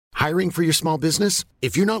Hiring for your small business?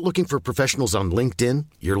 If you're not looking for professionals on LinkedIn,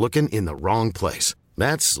 you're looking in the wrong place.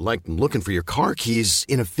 That's like looking for your car keys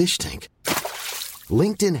in a fish tank.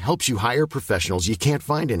 LinkedIn helps you hire professionals you can't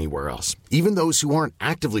find anywhere else, even those who aren't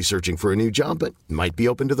actively searching for a new job but might be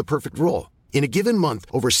open to the perfect role. In a given month,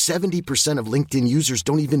 over 70% of LinkedIn users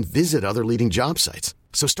don't even visit other leading job sites.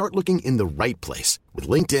 So start looking in the right place. With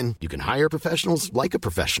LinkedIn, you can hire professionals like a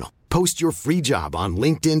professional. Post your free job on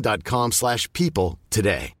linkedin.com/people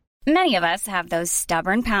today. Many of us have those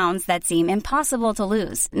stubborn pounds that seem impossible to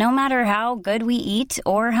lose, no matter how good we eat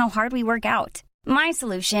or how hard we work out. My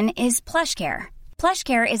solution is PlushCare.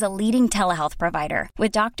 PlushCare is a leading telehealth provider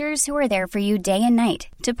with doctors who are there for you day and night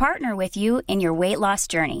to partner with you in your weight loss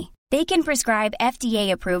journey. They can prescribe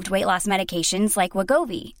FDA-approved weight loss medications like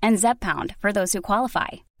Wegovy and Zepbound for those who qualify.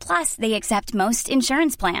 Plus, they accept most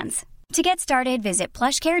insurance plans. To get started, visit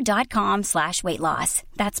plushcare.com/weightloss.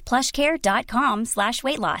 That's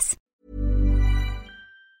plushcare.com/weightloss.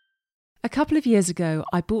 A couple of years ago,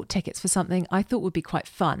 I bought tickets for something I thought would be quite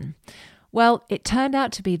fun. Well, it turned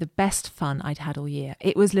out to be the best fun I'd had all year.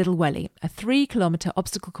 It was Little Welly, a 3-kilometre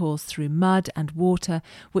obstacle course through mud and water,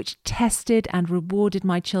 which tested and rewarded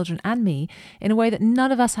my children and me in a way that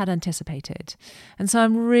none of us had anticipated. And so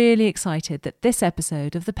I'm really excited that this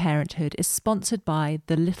episode of The Parenthood is sponsored by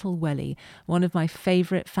the Little Welly, one of my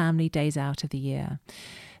favourite family days out of the year.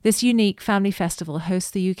 This unique family festival hosts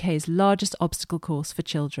the UK's largest obstacle course for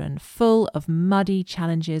children, full of muddy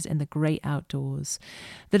challenges in the great outdoors.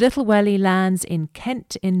 The Little Welly lands in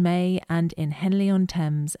Kent in May and in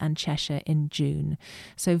Henley-on-Thames and Cheshire in June.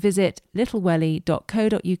 So visit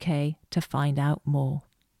littlewelly.co.uk to find out more.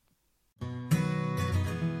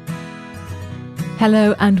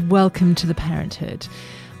 Hello and welcome to The Parenthood.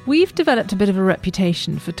 We've developed a bit of a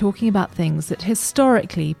reputation for talking about things that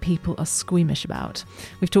historically people are squeamish about.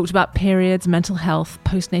 We've talked about periods, mental health,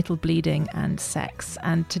 postnatal bleeding and sex.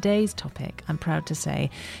 And today's topic, I'm proud to say,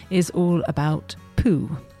 is all about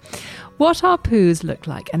poo. What our poos look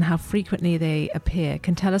like and how frequently they appear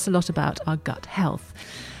can tell us a lot about our gut health.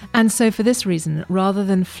 And so for this reason, rather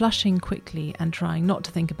than flushing quickly and trying not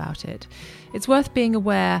to think about it, it's worth being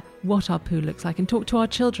aware what our poo looks like and talk to our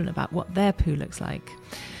children about what their poo looks like.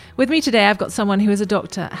 With me today, I've got someone who is a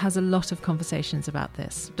doctor, has a lot of conversations about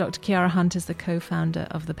this. Dr. Ciara Hunt is the co-founder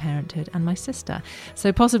of The Parenthood and my sister,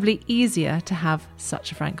 so possibly easier to have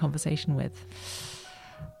such a frank conversation with.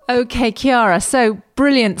 Okay, Ciara, so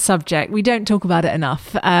brilliant subject. We don't talk about it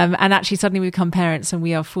enough. And actually suddenly we become parents and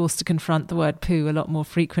we are forced to confront the word poo a lot more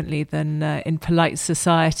frequently than in polite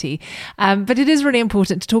society. But it is really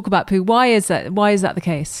important to talk about poo. Why is that? Why is that the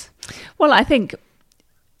case? Well, I think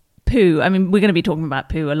poo, I mean, we're going to be talking about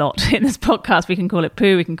poo a lot in this podcast. We can call it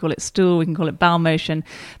poo, we can call it stool, we can call it bowel motion.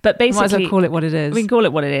 But basically, might as well call it what it is. We can call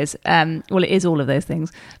it what it is. Well, it is all of those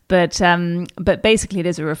things. But basically it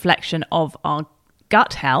is a reflection of our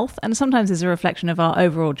gut health, and sometimes is a reflection of our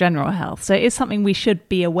overall general health. So it's something we should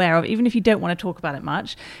be aware of, even if you don't want to talk about it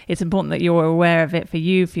much. It's important that you're aware of it for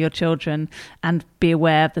you, for your children, and be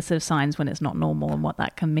aware of the sort of signs when it's not normal and what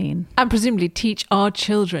that can mean. And presumably teach our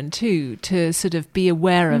children too to sort of be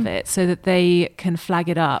aware of it so that they can flag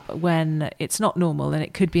it up when it's not normal and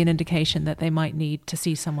it could be an indication that they might need to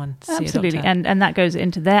see someone, Absolutely. See a doctor. And that goes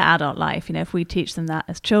into their adult life. You know, if we teach them that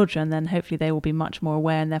as children, then hopefully they will be much more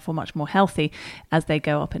aware and therefore much more healthy as they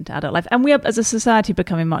go up into adult life. And we are, as a society,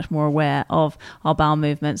 becoming much more aware of our bowel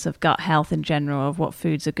movements, of gut health in general, of what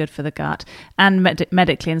foods are good for the gut, and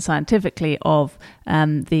medically and scientifically of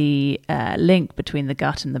the link between the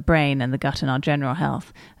gut and the brain and the gut and our general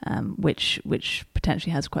health, which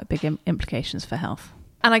potentially has quite big implications for health.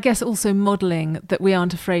 And I guess also modelling that we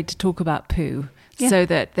aren't afraid to talk about poo. Yeah. So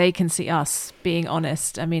that they can see us being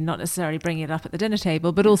honest. I mean, not necessarily bringing it up at the dinner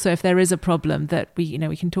table, but also if there is a problem that we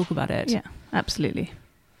can talk about it. Yeah, absolutely.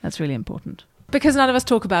 That's really important. Because none of us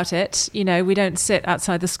talk about it. You know, we don't sit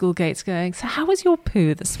outside the school gates going, so how was your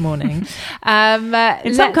poo this morning?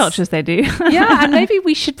 In some cultures they do. Yeah, and maybe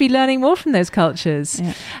we should be learning more from those cultures.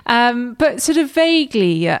 Yeah. But sort of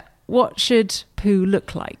vaguely, what should poo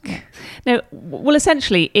look like? Yeah. No, well,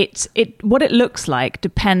 essentially, what it looks like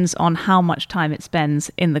depends on how much time it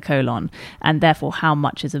spends in the colon, and therefore how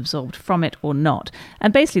much is absorbed from it or not.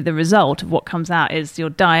 And basically, the result of what comes out is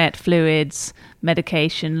your diet, fluids,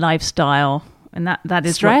 medication, lifestyle. And that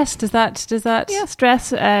is stress. Does that? Yeah,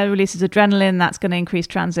 stress releases adrenaline. That's going to increase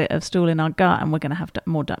transit of stool in our gut, and we're going to have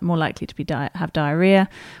more likely to have diarrhea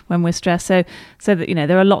when we're stressed. So that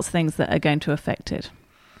there are lots of things that are going to affect it.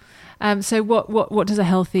 So what does a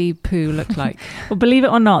healthy poo look like? Well, believe it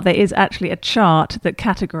or not, there is actually a chart that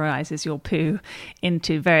categorizes your poo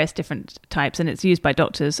into various different types, and it's used by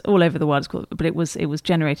doctors all over the world. But it was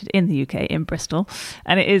generated in the UK, in Bristol,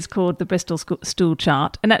 and it is called the Bristol Stool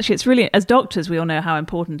Chart. And actually, it's really, as doctors, we all know how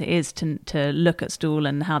important it is to look at stool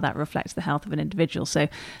and how that reflects the health of an individual. So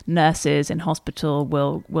nurses in hospital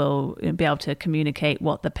will be able to communicate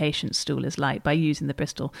what the patient's stool is like by using the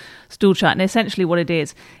Bristol Stool Chart. And essentially, what it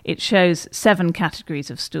is, it shows 7 categories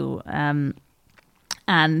of stool.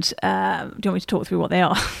 And do you want me to talk through what they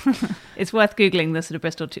are? It's worth Googling the sort of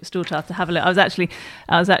Bristol Stool Chart to have a look. I was actually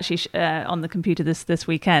on the computer this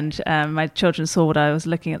weekend. My children saw what I was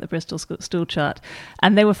looking at, the Bristol Stool Chart,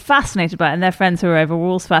 and they were fascinated by it. And their friends who were over were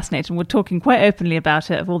all fascinated and were talking quite openly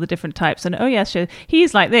about it, of all the different types. And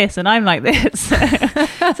he's like this and I'm like this.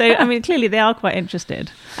 So I mean, clearly they are quite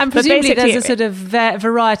interested. And presumably there's a sort of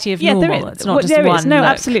variety of normal. It's not just one. No,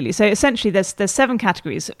 absolutely. So essentially there's 7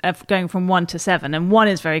 categories of going from 1 to 7, and 1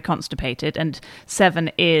 is very constipated and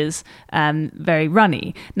 7 is very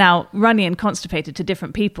runny. Now, runny and constipated to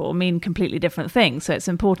different people mean completely different things, so it's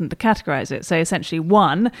important to categorize it. So essentially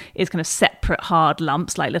 1 is kind of separate hard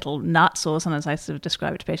lumps like little nuts, or sometimes I sort of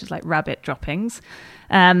describe it to patients like rabbit droppings.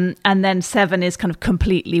 And then 7 is kind of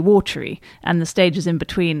completely watery, and the stages in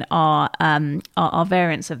between are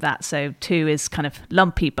variants of that. So 2 is kind of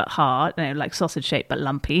lumpy but hard, like sausage shaped but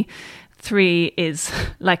lumpy. 3 is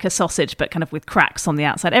like a sausage, but kind of with cracks on the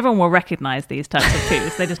outside. Everyone will recognize these types of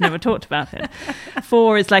poos. They just never talked about it.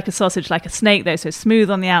 4 is like a sausage, like a snake, though, so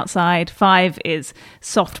smooth on the outside. 5 is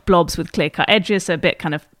soft blobs with clear-cut edges, so a bit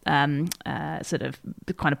kind of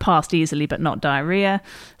passed easily, but not diarrhea.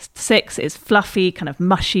 6 is fluffy, kind of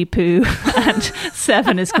mushy poo, and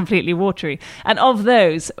 7 is completely watery. And of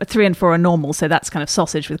those, 3 and 4 are normal, so that's kind of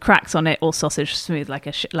sausage with cracks on it, or sausage smooth like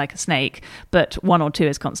a snake. But 1 or 2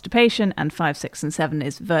 is constipation, and 5, 6, and 7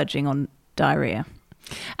 is verging on diarrhea.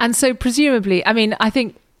 And so presumably, I mean, I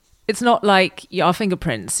think it's not like our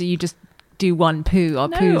fingerprints, so you just do one poo. Our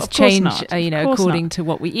poos change, according to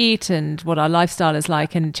what we eat and what our lifestyle is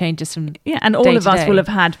like, and changes from and all of us will have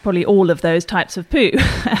had probably all of those types of poo.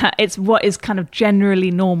 It's what is kind of generally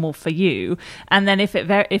normal for you, and then if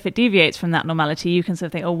it deviates from that normality, you can sort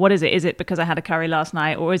of think, oh, what is it? Is it because I had a curry last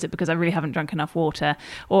night, or is it because I really haven't drunk enough water,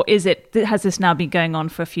 or has this now been going on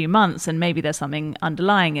for a few months and maybe there's something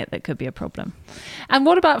underlying it that could be a problem? And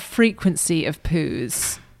what about frequency of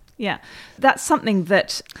poos? Yeah, that's something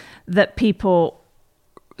that people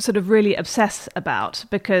sort of really obsess about,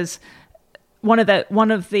 because one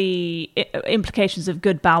of the implications of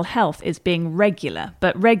good bowel health is being regular,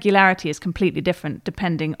 but regularity is completely different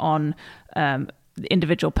depending on the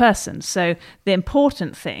individual person. So the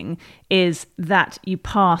important thing is that you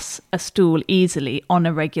pass a stool easily on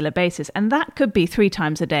a regular basis, and that could be 3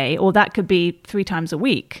 times a day, or that could be 3 times a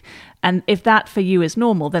week. And if that for you is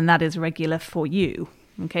normal, then that is regular for you.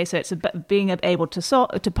 Okay, so it's being able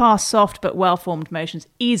to pass soft but well-formed motions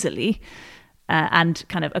easily, and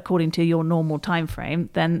kind of according to your normal time frame,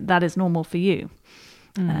 then that is normal for you.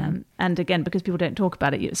 And again, because people don't talk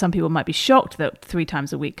about it, some people might be shocked that 3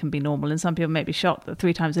 times a week can be normal, and some people may be shocked that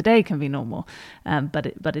 3 times a day can be normal, but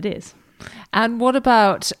it is. And what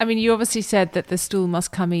about, I mean, you obviously said that the stool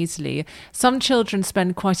must come easily. Some children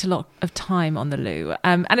spend quite a lot of time on the loo.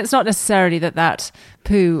 And it's not necessarily that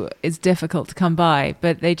poo is difficult to come by,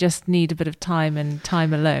 but they just need a bit of time and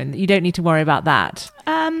time alone. You don't need to worry about that.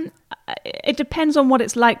 It depends on what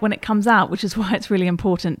it's like when it comes out, which is why it's really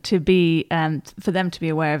important to be, for them to be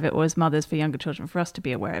aware of it, or as mothers for younger children, for us to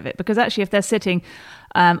be aware of it. Because actually, if they're sitting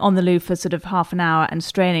on the loo for sort of half an hour and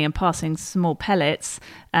straining and passing small pellets,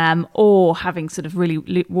 or having sort of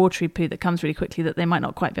really watery poo that comes really quickly that they might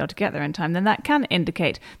not quite be able to get there in time, then that can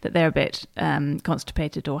indicate that they're a bit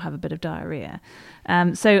constipated or have a bit of diarrhea.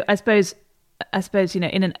 So I suppose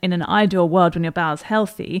in an ideal world, when your bowel's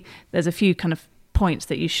healthy, there's a few kind of points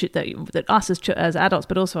that us as adults,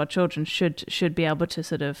 but also our children should be able to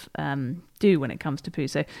sort of do when it comes to poo.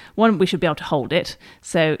 So one, we should be able to hold it.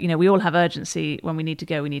 So we all have urgency when we need to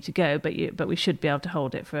go, but we should be able to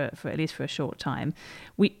hold it for at least for a short time.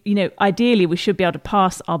 Ideally we should be able to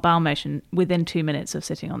pass our bowel motion within 2 minutes of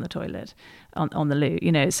sitting on the toilet, on the loo.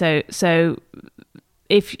 So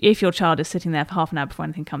if your child is sitting there for half an hour before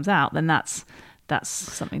anything comes out, then that's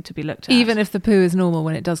something to be looked at. Even if the poo is normal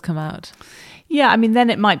when it does come out? Yeah, I mean, then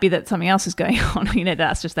it might be that something else is going on,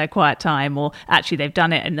 that's just their quiet time, or actually they've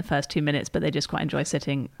done it in the first 2 minutes, but they just quite enjoy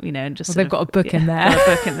sitting, and just... Well, they've got a book in there. Got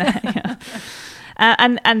a book in there, yeah.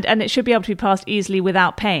 And it should be able to be passed easily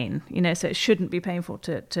without pain, so it shouldn't be painful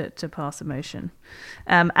to pass a motion.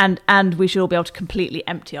 And we should all be able to completely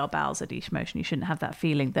empty our bowels at each motion. You shouldn't have that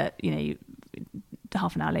feeling that,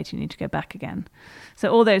 half an hour later you need to go back again.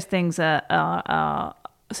 So all those things are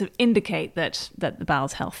sort of indicate that the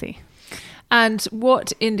bowel's healthy. And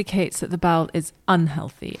what indicates that the bowel is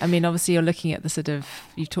unhealthy? I mean, obviously you're looking at the sort of,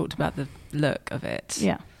 you talked about the look of it.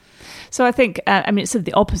 Yeah. So I think, it's sort of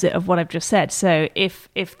the opposite of what I've just said. So if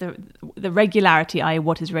the regularity, i.e.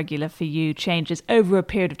 what is regular for you, changes over a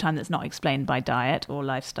period of time that's not explained by diet or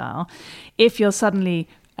lifestyle, if you're suddenly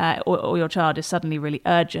or your child is suddenly really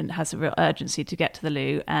urgent, has a real urgency to get to the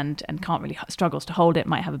loo and can't really, struggles to hold it,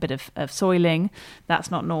 might have a bit of soiling, that's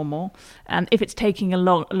not normal. And if it's taking a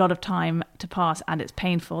lot of time to pass and it's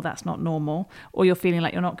painful, that's not normal. Or you're feeling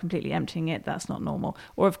like you're not completely emptying it, that's not normal.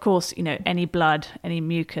 Or of course, any blood, any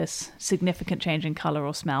mucus, significant change in colour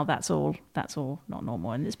or smell, that's all not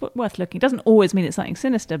normal. And it's worth looking. It doesn't always mean it's something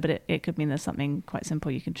sinister, but it could mean there's something quite simple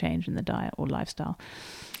you can change in the diet or lifestyle.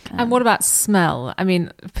 And what about smell? I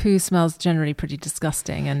mean, poo smells generally pretty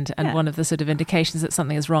disgusting, and one of the sort of indications that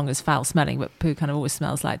something is wrong is foul smelling, but poo kind of always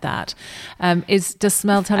smells like that. Does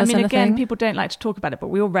smell tell us anything? Again, people don't like to talk about it, but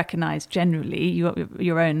we all recognise generally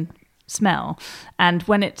your own smell, and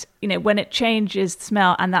when it changes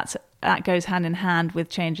smell, and that goes hand in hand with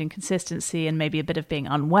changing consistency and maybe a bit of being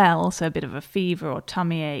unwell, so a bit of a fever or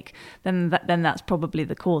tummy ache, then that's probably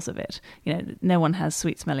the cause of it. No one has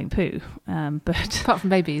sweet smelling poo, but apart from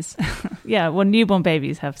babies. Yeah, well, newborn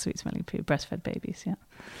babies have sweet smelling poo, breastfed babies,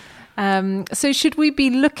 yeah. So should we be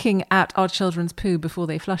looking at our children's poo before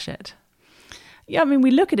they flush it? Yeah,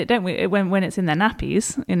 we look at it, don't we? When it's in their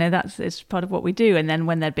nappies, it's part of what we do. And then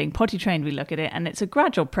when they're being potty trained, we look at it. And it's a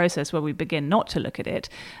gradual process where we begin not to look at it.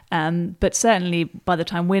 But certainly by the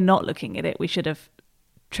time we're not looking at it, we should have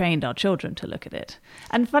trained our children to look at it.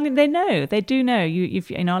 And funny, they do know.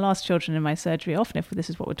 I'll ask children in my surgery often, if this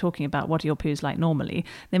is what we're talking about, what are your poos like normally?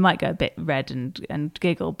 They might go a bit red and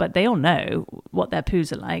giggle, but they all know what their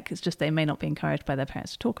poos are like. It's just they may not be encouraged by their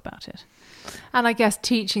parents to talk about it. And I guess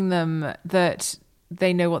teaching them that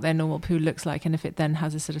they know what their normal poo looks like, and if it then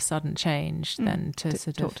has a sort of sudden change, then to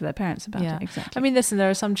sort talk of to their parents about it. Exactly. Listen, there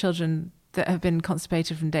are some children that have been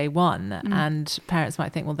constipated from day one, and parents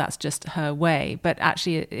might think, well, that's just her way. But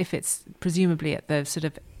actually, if it's presumably at the sort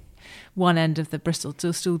of one end of the Bristol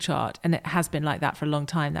stool chart, and it has been like that for a long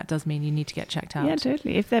time, that does mean you need to get checked out. Yeah,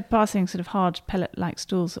 totally. If they're passing sort of hard pellet-like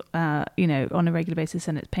stools, on a regular basis,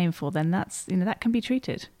 and it's painful, then that's, that can be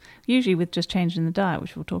treated. Usually with just changing the diet,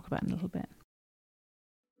 which we'll talk about in a little bit.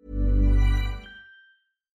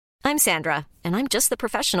 I'm Sandra, and I'm just the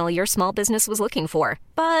professional your small business was looking for.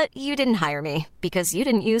 But you didn't hire me because you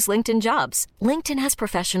didn't use LinkedIn Jobs. LinkedIn has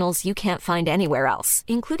professionals you can't find anywhere else,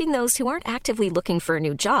 including those who aren't actively looking for a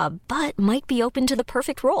new job, but might be open to the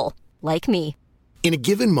perfect role, like me. In a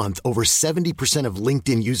given month, over 70% of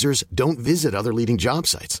LinkedIn users don't visit other leading job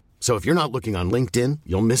sites. So if you're not looking on LinkedIn,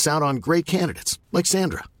 you'll miss out on great candidates like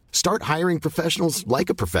Sandra. Start hiring professionals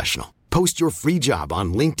like a professional. Post your free job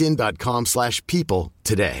on linkedin.com/people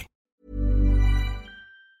today.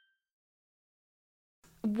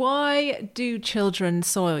 Why do children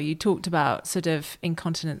soil? You talked about sort of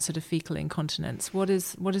incontinence, sort of fecal incontinence. What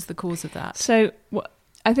is the cause of that? So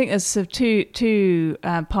I think there's sort of two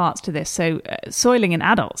parts to this. So soiling in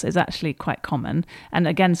adults is actually quite common. And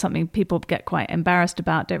again, something people get quite embarrassed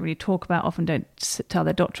about, don't really talk about, often don't tell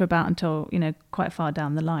their doctor about until, quite far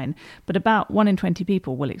down the line. But about 1 in 20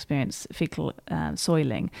 people will experience fecal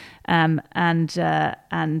soiling. And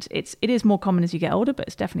it is more common as you get older, but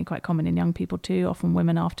it's definitely quite common in young people too, often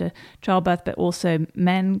women after childbirth, but also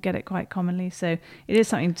men get it quite commonly. So it is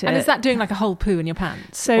something to... And is that doing like a whole poo in your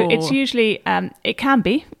pants? So it's usually... It can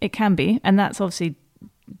be, and that's obviously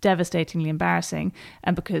devastatingly embarrassing,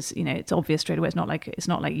 and because it's obvious straight away. It's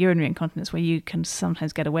not like urinary incontinence where you can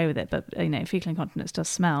sometimes get away with it, but fecal incontinence does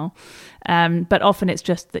smell. But often it's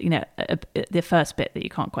just that the first bit that you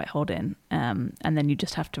can't quite hold in, and then you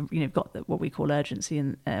just have to you've got what we call urgency,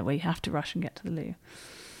 and where you have to rush and get to the loo.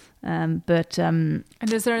 And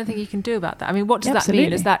is there anything you can do about that? I mean, what does that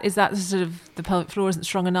mean? Is that sort of the pelvic floor isn't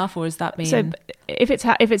strong enough, or does that mean? So if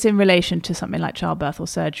it's in relation to something like childbirth or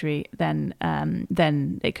surgery, then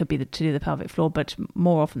it could be to do with the pelvic floor, but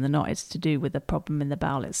more often than not, it's to do with the problem in the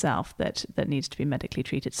bowel itself that needs to be medically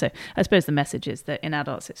treated. So I suppose the message is that in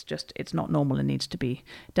adults, it's not normal and needs to be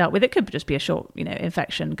dealt with. It could just be a short,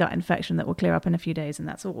 gut infection that will clear up in a few days, and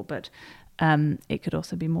that's all. But it could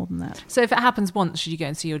also be more than that. So if it happens once, should you go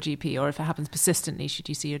and see your GP, or if it happens persistently, should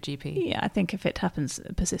you see your GP? Yeah, I think if it happens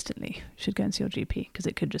persistently, you should go and see your GP, because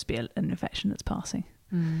it could just be an infection that's passing.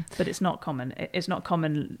 But it's not common. It's not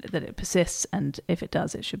common that it persists, and if it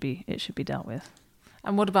does, it should be dealt with.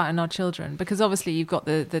 And what about in our children? Because obviously you've got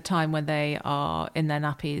the time when they are in their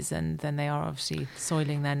nappies and then they are obviously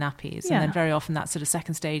soiling their nappies. Yeah. And then very often that sort of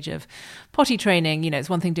second stage of potty training, it's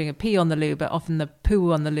one thing doing a pee on the loo, but often the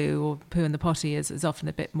poo on the loo or poo in the potty is often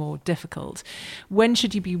a bit more difficult. When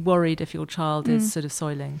should you be worried if your child is sort of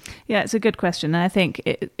soiling? Yeah, it's a good question. And I think,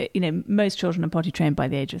 most children are potty trained by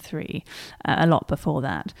the age of 3, a lot before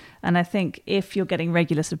that. And I think if you're getting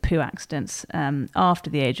regular sort of poo accidents after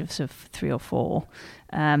the age of sort of 3 or 4,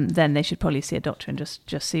 then they should probably see a doctor and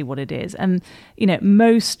just see what it is. And,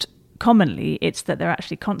 most commonly it's that they're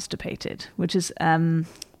actually constipated, which is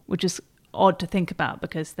odd to think about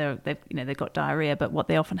because they've got diarrhea, but what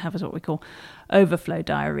they often have is what we call overflow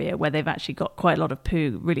diarrhea, where they've actually got quite a lot of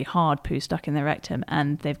poo, really hard poo stuck in their rectum,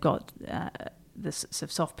 and they've got this sort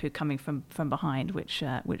of soft poo coming from behind, which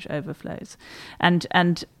overflows,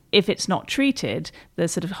 and if it's not treated, the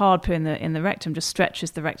sort of hard poo in the rectum just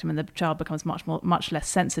stretches the rectum, and the child becomes much less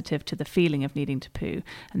sensitive to the feeling of needing to poo,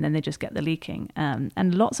 and then they just get the leaking.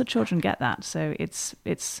 And lots of children get that, so it's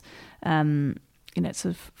sort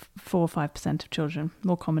of 4 or 5% of children,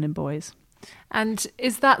 more common in boys. And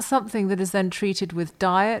is that something that is then treated with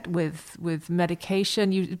diet, with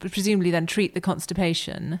medication? You presumably then treat the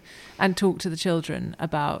constipation and talk to the children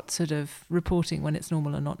about sort of reporting when it's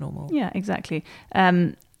normal or not normal. Yeah, exactly.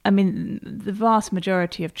 The vast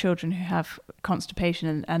majority of children who have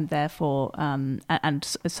constipation and therefore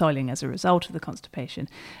and soiling as a result of the constipation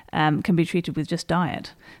can be treated with just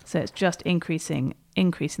diet. So it's just increasing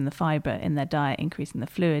the fibre in their diet, increasing the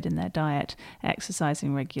fluid in their diet,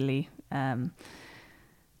 exercising regularly,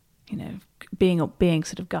 being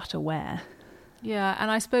sort of gut aware. Yeah, and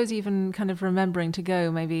I suppose even kind of remembering to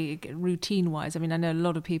go maybe routine-wise. I mean, I know a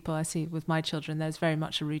lot of people I see with my children, there's very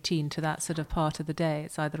much a routine to that sort of part of the day.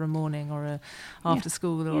 It's either a morning or a after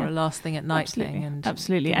school or a last thing at night thing. And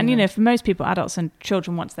absolutely. And, for most people, adults and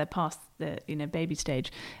children, once they're past the, baby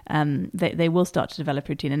stage, they will start to develop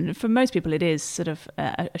routine. And for most people, it is sort of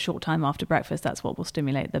a short time after breakfast. That's what will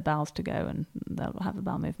stimulate the bowels to go, and they'll have a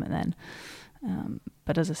bowel movement then.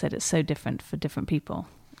 But as I said, it's so different for different people.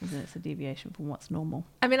 It's a deviation from what's normal.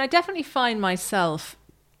 I mean, I definitely find myself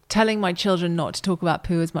telling my children not to talk about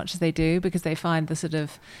poo as much as they do, because they find the sort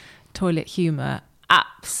of toilet humour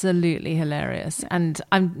absolutely hilarious. And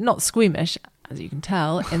I'm not squeamish, as you can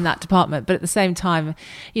tell, in that department. But at the same time,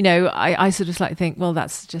 I sort of like think, well,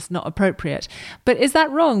 that's just not appropriate. But is that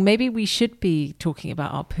wrong? Maybe we should be talking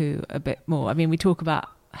about our poo a bit more. I mean, we talk about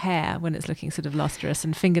hair when it's looking sort of lustrous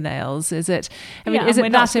and fingernails. Is it? Is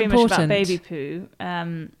it that important? About baby poo.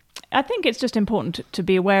 I think it's just important to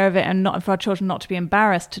be aware of it, and not for our children not to be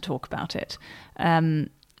embarrassed to talk about it.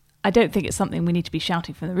 I don't think it's something we need to be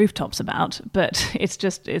shouting from the rooftops about, but it's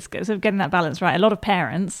sort of getting that balance right. A lot of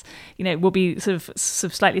parents, will be sort of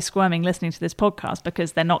slightly squirming listening to this podcast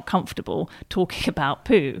because they're not comfortable talking about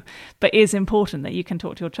poo. But it is important that you can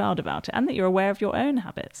talk to your child about it and that you're aware of your own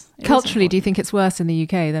habits. Culturally, do you think it's worse in the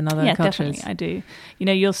UK than other cultures? Yeah, definitely, I do.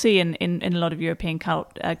 You'll see in a lot of European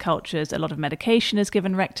cultures, a lot of medication is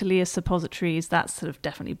given rectally as suppositories. That's sort of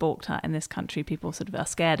definitely balked at in this country. People sort of are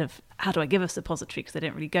scared of, how do I give a suppository, because they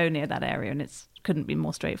don't really go near that area, and it couldn't be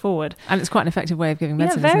more straightforward. And it's quite an effective way of giving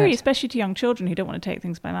medicine, isn't it? Especially to young children who don't want to take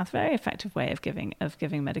things by mouth. Very effective way of giving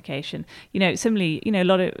medication. Similarly, a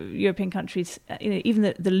lot of European countries,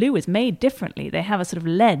 even the loo is made differently. They have a sort of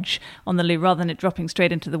ledge on the loo rather than it dropping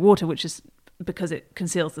straight into the water, which is because it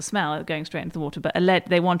conceals the smell of going straight into the water. But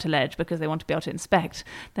they want a ledge because they want to be able to inspect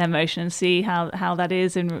their motion and see how that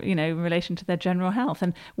is in relation to their general health.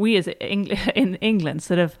 And we as in England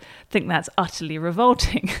sort of think that's utterly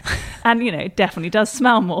revolting. And it definitely does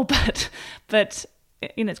smell more, but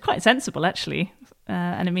it's quite sensible actually,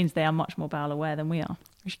 and it means they are much more bowel aware than we are.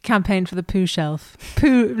 We should campaign for the poo shelf,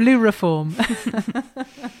 loo reform.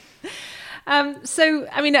 So,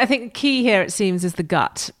 I mean, I think the key here, it seems, is the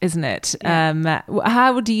gut, isn't it? Yeah.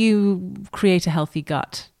 How do you create a healthy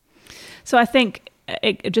gut? So I think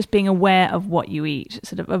just being aware of what you eat,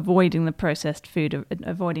 sort of avoiding the processed food,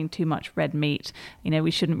 avoiding too much red meat.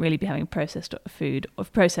 We shouldn't really be having processed food, or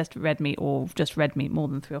processed red meat, or just red meat more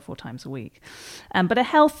than 3 or 4 times a week. But a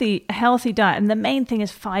healthy diet, and the main thing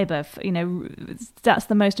is fibre. That's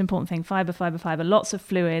the most important thing. Fibre. Lots of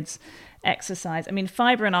fluids. exercise. I mean,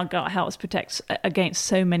 fibre in our gut helps protect against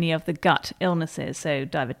so many of the gut illnesses. So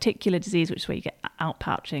diverticular disease, which is where you get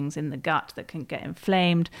outpouchings in the gut that can get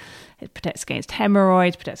inflamed. It protects against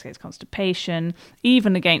hemorrhoids, protects against constipation,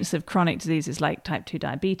 even against chronic diseases like type 2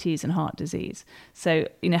 diabetes and heart disease. So,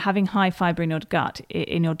 having high fibre in your gut,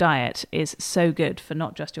 in your diet, is so good for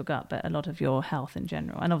not just your gut, but a lot of your health in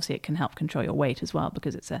general. And obviously it can help control your weight as well,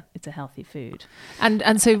 because it's a healthy food.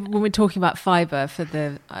 And so when we're talking about fibre for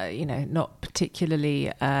the, not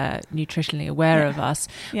particularly nutritionally aware of us,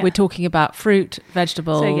 we're talking about fruit,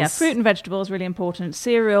 vegetables. So fruit and vegetables, really important.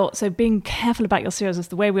 Cereal, so being careful about your cereals is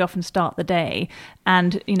the way we often start the day,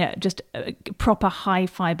 and just proper high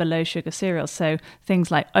fibre, low sugar cereals. So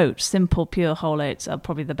things like oats, simple pure whole oats are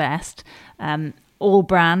probably the best. All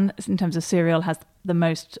bran in terms of cereal has the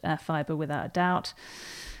most fibre without a doubt.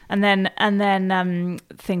 And then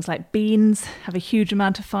things like beans have a huge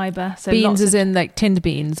amount of fibre. So beans as in like tinned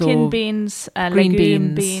beans or beans,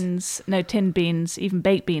 green beans. No, tinned beans. Even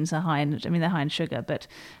baked beans are high in. They're high in sugar, but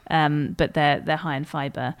they're high in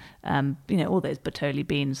fibre. All those Bertolli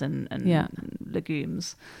beans and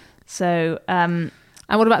legumes. So.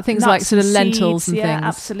 And what about things like sort of lentils and things? Yeah,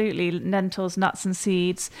 absolutely. Lentils, nuts and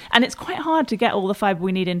seeds. And it's quite hard to get all the fibre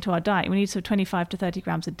we need into our diet. We need 25 to 30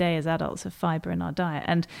 grams a day as adults of fibre in our diet.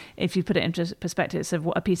 And if you put it into perspective,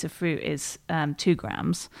 so a piece of fruit is 2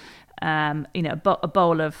 grams. A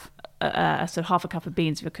bowl of sort of half a cup of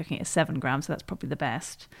beans, if you're cooking it, is 7 grams. So that's probably the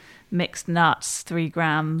best. Mixed nuts, 3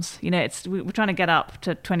 grams. We're trying to get up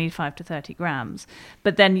to 25 to 30 grams.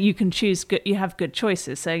 But then you can choose good. You have good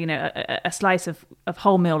choices. So a slice of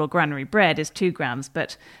wholemeal or granary bread is 2 grams,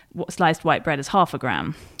 but sliced white bread is half a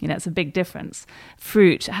gram. It's a big difference.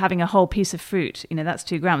 Fruit, having a whole piece of fruit, that's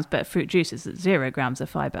 2 grams, but fruit juice is 0 grams of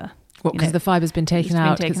fibre. What, because the fiber's been taken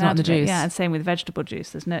out because it's not in the juice? Yeah, and same with vegetable juice.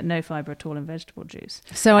 There's no fibre at all in vegetable juice.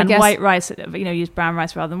 So I guess white rice, use brown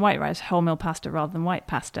rice rather than white rice, wholemeal pasta rather than white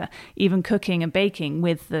pasta. Even cooking and baking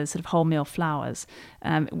with the sort of wholemeal flours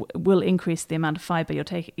will increase the amount of fibre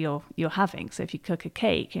you're having. So if you cook a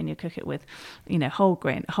cake and you cook it with,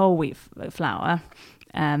 whole wheat flour,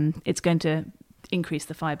 it's going to increase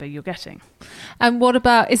the fibre you're getting. And what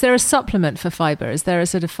about, is there a supplement for fibre? Is there a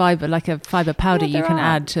sort of fibre, like a fibre powder you can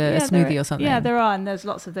add to a smoothie or something? Yeah, there are, and there's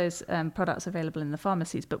lots of those products available in the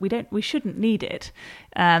pharmacies, but we shouldn't need it.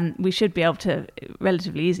 We should be able to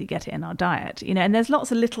relatively easily get it in our diet, and there's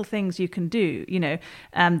lots of little things you can do,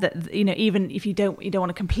 even if you don't want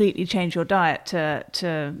to completely change your diet to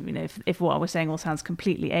if what we're saying all sounds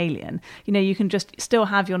completely alien, you can just still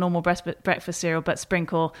have your normal breakfast cereal, but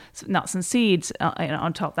sprinkle nuts and seeds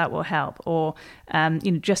on top. That will help. Or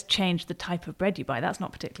just change the type of bread you buy. That's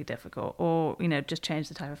not particularly difficult. Or just change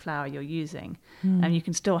the type of flour you're using, and you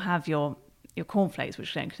can still have your cornflakes,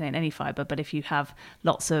 which don't contain any fibre. But if you have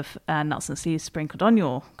lots of nuts and seeds sprinkled on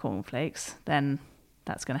your cornflakes, then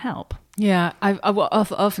that's going to help. Yeah, I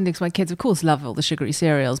often think my kids, of course, love all the sugary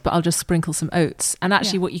cereals, but I'll just sprinkle some oats. And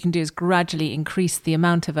actually what you can do is gradually increase the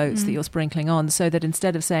amount of oats that you're sprinkling on, so that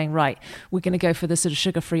instead of saying, right, we're going to go for the sort of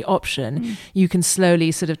sugar-free option, you can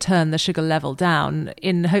slowly sort of turn the sugar level down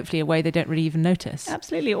in hopefully a way they don't really even notice.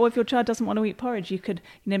 Absolutely. Or if your child doesn't want to eat porridge, you could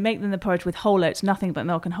make them the porridge with whole oats, nothing but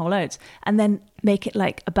milk and whole oats, and then make it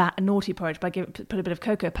like a naughty porridge by put a bit of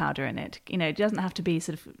cocoa powder in it. It doesn't have to be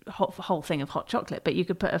sort of whole thing of hot chocolate, but you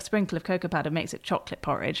could put a sprinkle of cocoa powder, makes it chocolate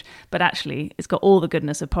porridge, but actually it's got all the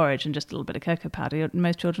goodness of porridge and just a little bit of cocoa powder.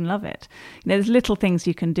 Most children love it. There's little things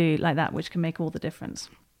you can do like that which can make all the difference.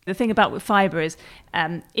 The thing about with fibre is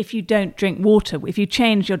if you don't drink water, if you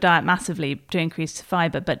change your diet massively to increase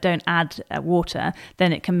fibre but don't add water,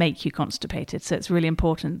 then it can make you constipated. So it's really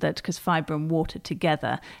important that, because fibre and water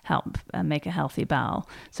together help make a healthy bowel.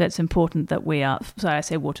 So it's important that we are, sorry, I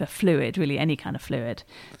say water, fluid, really any kind of fluid.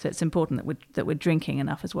 So it's important that we're drinking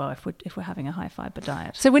enough as well if we're having a high fibre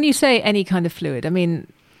diet. So when you say any kind of fluid, I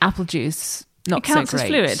mean apple juice. It counts as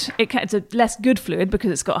fluid. It's a less good fluid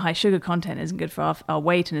because it's got a high sugar content, isn't good for our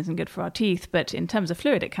weight and isn't good for our teeth. But in terms of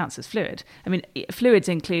fluid, it counts as fluid. I mean, fluids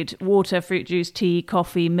include water, fruit juice, tea,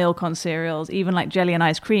 coffee, milk on cereals, even like jelly and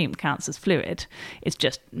ice cream counts as fluid. It's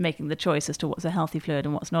just making the choice as to what's a healthy fluid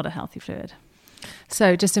and what's not a healthy fluid.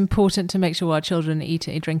 So just important to make sure our children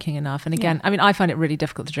are drinking enough. And again, I mean, I find it really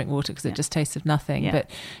difficult to drink water because it just tastes of nothing. Yeah. But,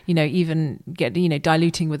 even get,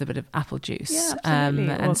 diluting with a bit of apple juice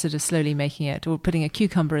and sort of slowly making it, or putting a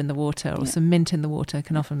cucumber in the water or some mint in the water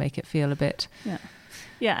can often make it feel a bit...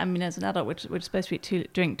 Yeah, I mean, as an adult, we're supposed to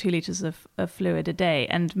drink 2 litres of fluid a day,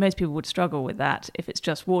 and most people would struggle with that if it's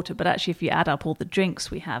just water. But actually, if you add up all the drinks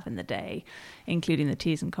we have in the day, including the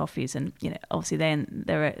teas and coffees, and obviously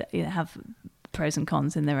they have pros and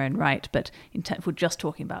cons in their own right. But if we're just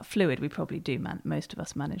talking about fluid, we probably do, most of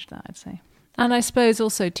us manage that, I'd say. And I suppose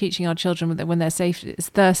also teaching our children that when they're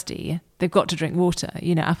thirsty, they've got to drink water.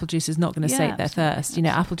 Apple juice is not going to sate their thirst.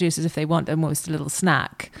 Apple juice is if they want almost a little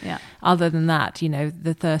snack. Yeah. Other than that,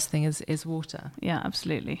 the thirst thing is water. Yeah,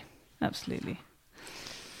 absolutely. Absolutely.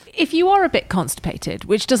 If you are a bit constipated,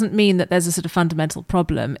 which doesn't mean that there's a sort of fundamental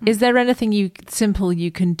problem, is there anything simple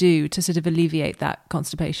you can do to sort of alleviate that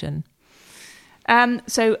constipation?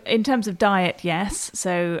 So in terms of diet, yes.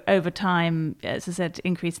 So over time, as I said,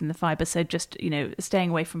 increasing the fibre. So just, staying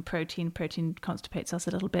away from protein. Protein constipates us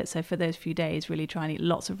a little bit. So for those few days, really try and eat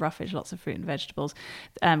lots of roughage, lots of fruit and vegetables.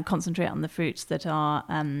 Concentrate on the fruits that are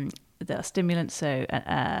stimulants. So,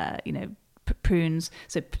 prunes.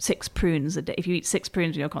 So 6 prunes a day. If you eat 6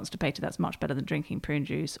 prunes when you're constipated, that's much better than drinking prune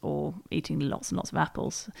juice or eating lots and lots of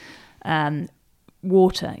apples.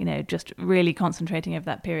 Water, just really concentrating over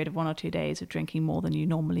that period of 1 or 2 days of drinking more than you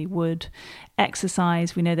normally would.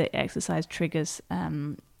 Exercise, we know that exercise triggers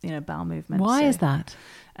bowel movements. Why is that?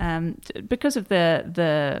 Because of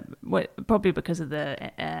probably because of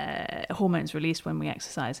the hormones released when we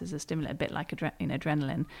exercise as a stimulant, a bit like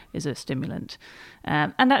adrenaline is a stimulant.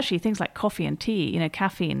 And actually things like coffee and tea,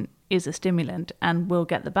 caffeine is a stimulant and will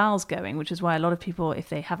get the bowels going, which is why a lot of people, if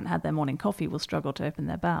they haven't had their morning coffee, will struggle to open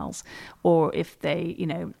their bowels. Or if they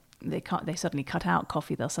suddenly cut out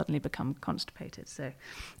coffee, they'll suddenly become constipated. So,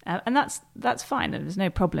 and that's fine. There's no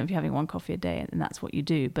problem if you're having 1 coffee a day and that's what you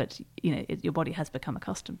do. But your body has become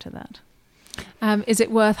accustomed to that. Is it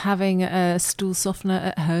worth having a stool softener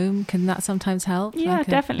at home? Can that sometimes help? Yeah,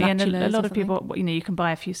 definitely. And a lot of people, you can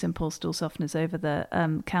buy a few simple stool softeners over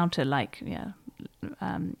the counter, like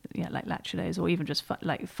lactulose, or even just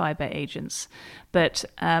like fiber agents. But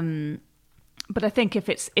I think if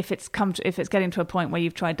it's getting to a point where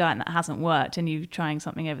you've tried diet and that hasn't worked, and you're trying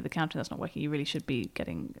something over the counter that's not working, you really should be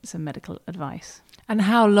getting some medical advice. And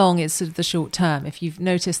how long is sort of the short term? If you've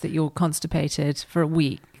noticed that you're constipated for a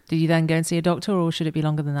week, do you then go and see a doctor, or should it be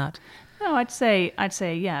longer than that? No, I'd say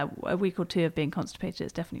yeah, a week or 2 of being constipated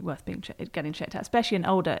is definitely worth getting checked out, especially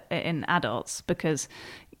in adults, because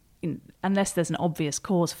unless there's an obvious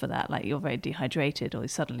cause for that, like you're very dehydrated or you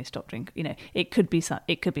suddenly stop drinking, it could be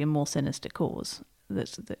a more sinister cause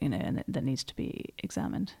that needs to be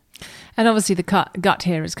examined. And obviously the gut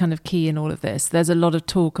here is kind of key in all of this. There's a lot of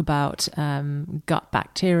talk about gut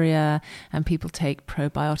bacteria, and people take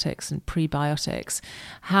probiotics and prebiotics.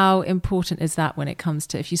 How important is that when it comes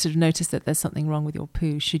to, if you sort of notice that there's something wrong with your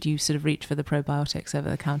poo, should you sort of reach for the probiotics over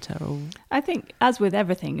the counter? Or I think, as with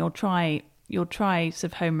everything, you'll try sort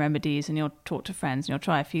of home remedies, and you'll talk to friends, and you'll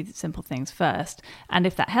try a few simple things first. And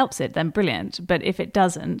if that helps it, then brilliant. But if it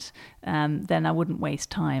doesn't, then I wouldn't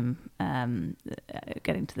waste time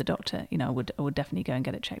getting to the doctor. I would definitely go and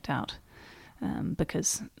get it checked out,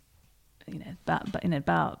 because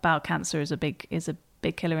bowel cancer is a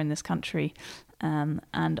big killer in this country.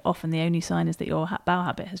 And often the only sign is that your bowel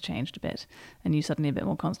habit has changed a bit, and you're suddenly a bit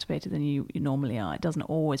more constipated than you normally are. It doesn't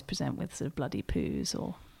always present with sort of bloody poos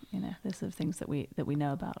or there's sort of things that we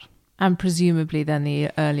know about. And presumably then the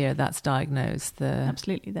earlier that's diagnosed,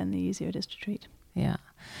 absolutely, then the easier it is to treat. Yeah.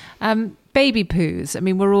 Baby poos, I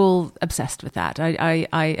mean, we're all obsessed with that.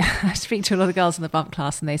 I speak to a lot of girls in the bump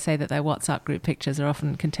class, and they say that their WhatsApp group pictures are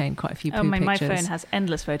often contain quite a few poo pictures. My phone has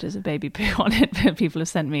endless photos of baby poo on it that people have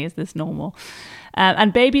sent me. Is this normal?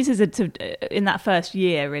 And babies in that first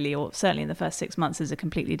year, really, or certainly in the first 6 months, is a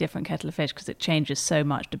completely different kettle of fish, because it changes so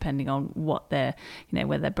much depending on what they're,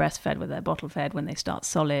 whether they're breastfed, whether they're bottle fed, when they start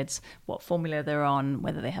solids, what formula they're on,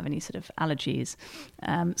 whether they have any sort of allergies.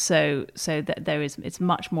 So that it's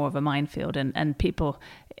much more of a minefield, and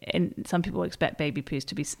some people expect baby poos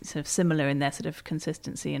to be sort of similar in their sort of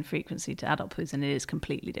consistency and frequency to adult poos, and it is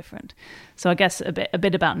completely different. So I guess a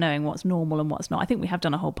bit about knowing what's normal and what's not. I think we have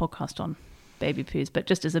done a whole podcast on baby poos, but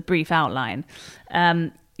just as a brief outline,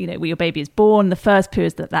 when your baby is born, the first poo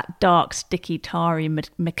is that dark, sticky, tarry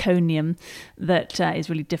meconium that is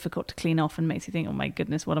really difficult to clean off and makes you think, oh my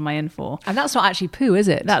goodness, what am I in for? And that's not actually poo, is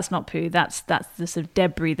it? That's not poo. That's the sort of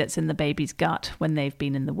debris that's in the baby's gut when they've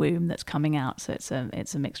been in the womb that's coming out. So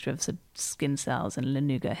it's a mixture of sort of skin cells and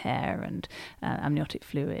lanugo hair and amniotic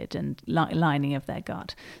fluid and lining of their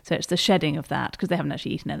gut. So it's the shedding of that, because they haven't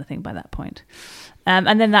actually eaten anything by that point.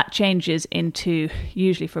 And then that changes into,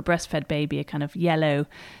 usually for a breastfed baby, a kind of yellow,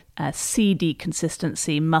 seedy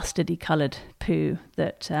consistency, mustardy coloured poo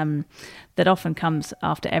that often comes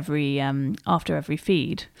after every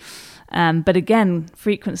feed. But again,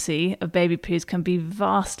 frequency of baby poos can be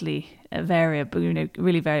vastly variable,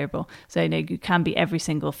 really variable. So, it can be every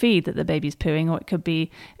single feed that the baby's pooing, or it could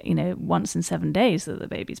be, once in 7 days that the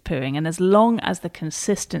baby's pooing. And as long as the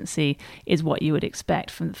consistency is what you would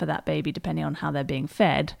expect for that baby, depending on how they're being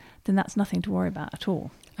fed, then that's nothing to worry about at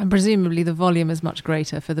all. And presumably the volume is much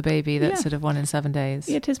greater for the baby that's sort of 1 in 7 days.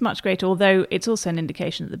 It is much greater, although it's also an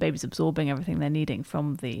indication that the baby's absorbing everything they're needing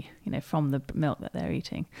from the milk that they're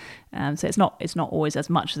eating. So it's not always as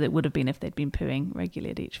much as it would have been if they'd been pooing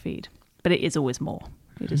regularly at each feed, but it is always more.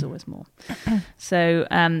 It is always more. So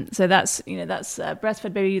that's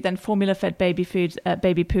breastfed baby. Then formula-fed baby food,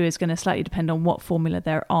 baby poo is going to slightly depend on what formula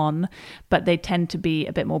they're on, but they tend to be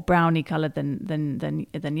a bit more browny coloured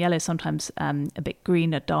than yellow. Sometimes a bit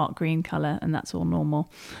green, a dark green colour, and that's all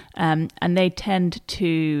normal. And they tend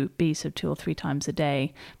to be 2 or 3 times a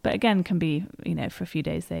day, but again can be for a few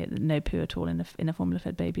days no poo at all in a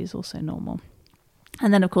formula-fed baby is also normal.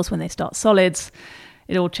 And then of course when they start solids,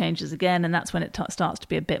 it all changes again, and that's when it starts to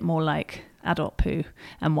be a bit more like adult poo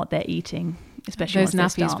and what they're eating, especially those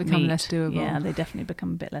nappies become less doable. Yeah, they definitely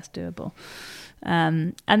become a bit less doable.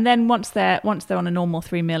 And then once they're on a normal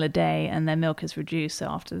 3 meal a day and their milk is reduced, so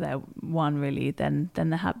after their 1 really, then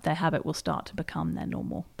their habit will start to become their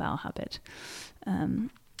normal bowel habit.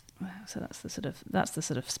 So that's the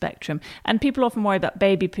sort of spectrum. And people often worry about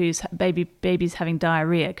babies having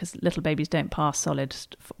diarrhea because little babies don't pass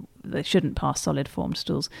they shouldn't pass solid formed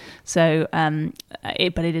stools. So,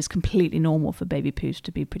 but it is completely normal for baby poos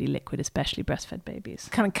to be pretty liquid, especially breastfed babies.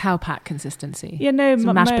 Kind of cowpack consistency. Yeah, no,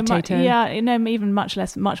 mashed potato. Even much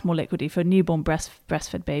more liquidy for newborn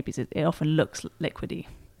breastfed babies. It often looks liquidy.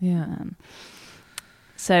 Yeah.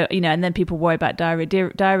 So, and then people worry about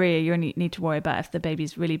diarrhea. Diarrhea, you only need to worry about if the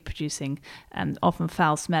baby's really producing often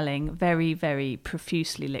foul-smelling, very, very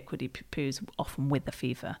profusely liquidy poos, often with a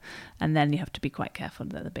fever. And then you have to be quite careful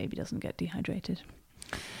that the baby doesn't get dehydrated.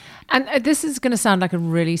 And this is going to sound like a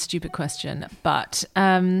really stupid question, but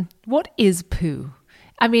what is poo?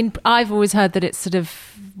 I mean, I've always heard that it's sort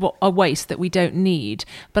of a waste that we don't need.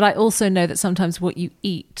 But I also know that sometimes what you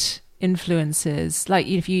eat influences, like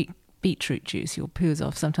if you eat beetroot juice, your poo is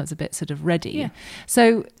off sometimes a bit sort of ready. Yeah.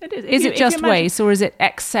 So is it just waste, or is it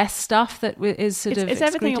excess stuff that is sort of it's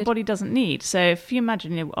everything your body doesn't need. So if you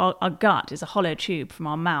imagine our gut is a hollow tube from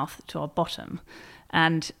our mouth to our bottom,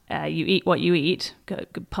 and you eat what you eat,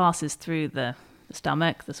 passes through the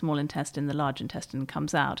stomach, the small intestine, the large intestine,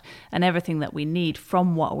 comes out, and everything that we need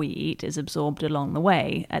from what we eat is absorbed along the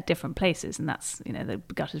way at different places, and that's the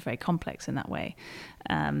gut is very complex in that way.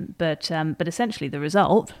 But essentially the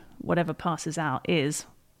result, whatever passes out, is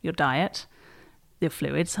your diet, your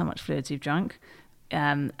fluids, how much fluids you've drunk,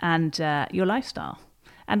 and your lifestyle.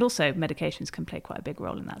 And also medications can play quite a big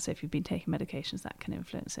role in that. So if you've been taking medications, that can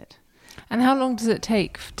influence it. And how long does it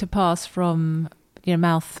take to pass from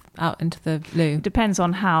mouth out into the loo? It depends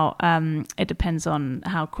on how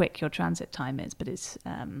quick your transit time is, but it's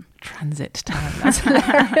transit time. That's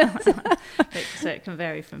hilarious. So it can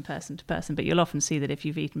vary from person to person, but you'll often see that if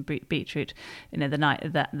you've eaten beetroot, the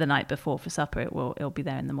night before for supper, it'll be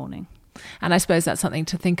there in the morning. And I suppose that's something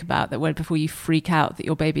to think about, that before you freak out that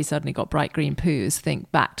your baby suddenly got bright green poos,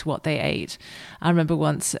 think back to what they ate. I remember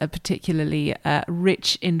once a particularly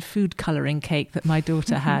rich in food colouring cake that my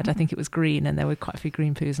daughter had. I think it was green, and there were quite a few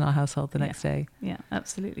green poos in our household the next day. Yeah,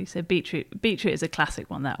 absolutely. So beetroot is a classic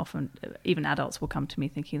one that often even adults will come to me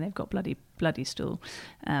thinking they've got bloody stool,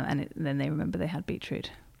 and then they remember they had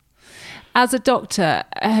beetroot. As a doctor,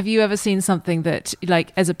 have you ever seen something that,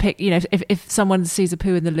 like, as a if someone sees a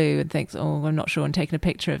poo in the loo and thinks, oh, I'm not sure, and taking a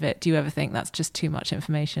picture of it, do you ever think that's just too much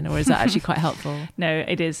information, or is that actually quite helpful? No,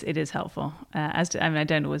 it is helpful. I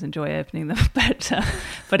don't always enjoy opening them, but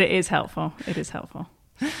it is helpful. It is helpful.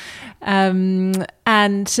 Is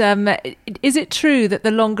it true that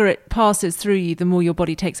the longer it passes through you, the more your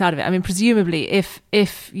body takes out of it? I mean, presumably, if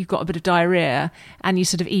you've got a bit of diarrhea and you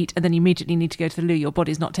sort of eat and then you immediately need to go to the loo, your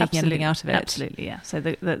body's not taking anything out of it. Absolutely, yeah. So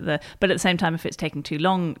but at the same time, if it's taking too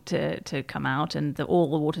long to come out and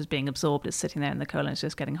all the water's being absorbed, it's sitting there in the colon, it's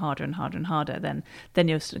just getting harder and harder and harder, then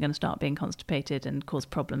you're going to start being constipated and cause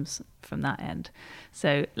problems from that end.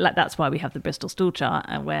 So that's why we have the Bristol stool chart,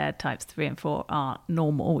 where types 3 and 4 are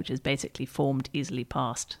normal, which is basically formed easily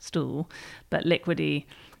past stool, but liquidy,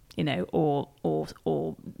 or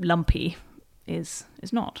lumpy is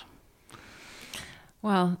not.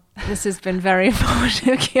 Well, this has been very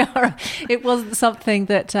informative, Chiara. It wasn't something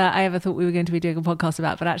that I ever thought we were going to be doing a podcast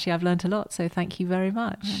about, but actually I've learned a lot, so thank you very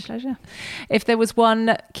much. My pleasure. If there was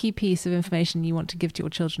one key piece of information you want to give to your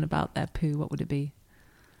children about their poo, what would it be?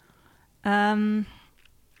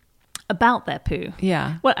 about their poo.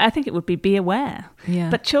 Yeah. Well, I think it would be aware.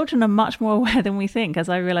 Yeah. But children are much more aware than we think, as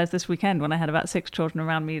I realised this weekend when I had about 6 children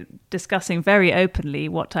around me discussing very openly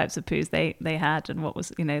what types of poos they had and what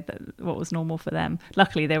was, what was normal for them.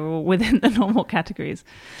 Luckily, they were all within the normal categories.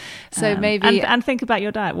 So maybe... And think about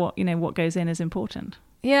your diet. What goes in is important.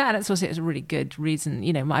 Yeah, and it's a really good reason.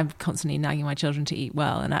 I'm constantly nagging my children to eat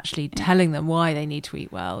well, and actually telling them why they need to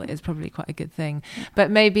eat well is probably quite a good thing.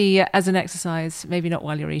 But maybe as an exercise, maybe not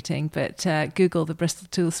while you're eating, but Google the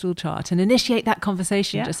Bristol Stool Chart and initiate that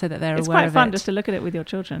conversation just so that they're aware of it. It's quite fun just to look at it with your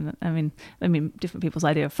children. I mean, different people's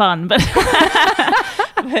idea of fun, but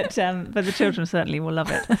but the children certainly will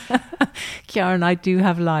love it. Chiara and I do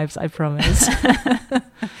have lives, I promise.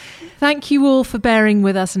 Thank you all for bearing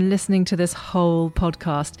with us and listening to this whole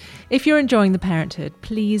podcast. If you're enjoying The Parenthood,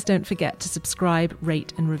 please don't forget to subscribe,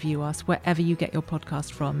 rate and review us wherever you get your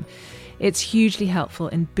podcast from. It's hugely helpful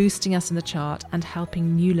in boosting us in the chart and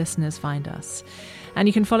helping new listeners find us. And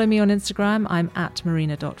you can follow me on Instagram. I'm at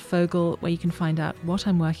marina.fogel, where you can find out what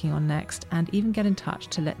I'm working on next and even get in touch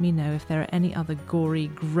to let me know if there are any other gory,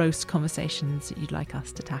 gross conversations that you'd like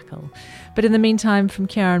us to tackle. But in the meantime, from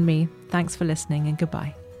Chiara and me, thanks for listening and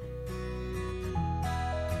goodbye.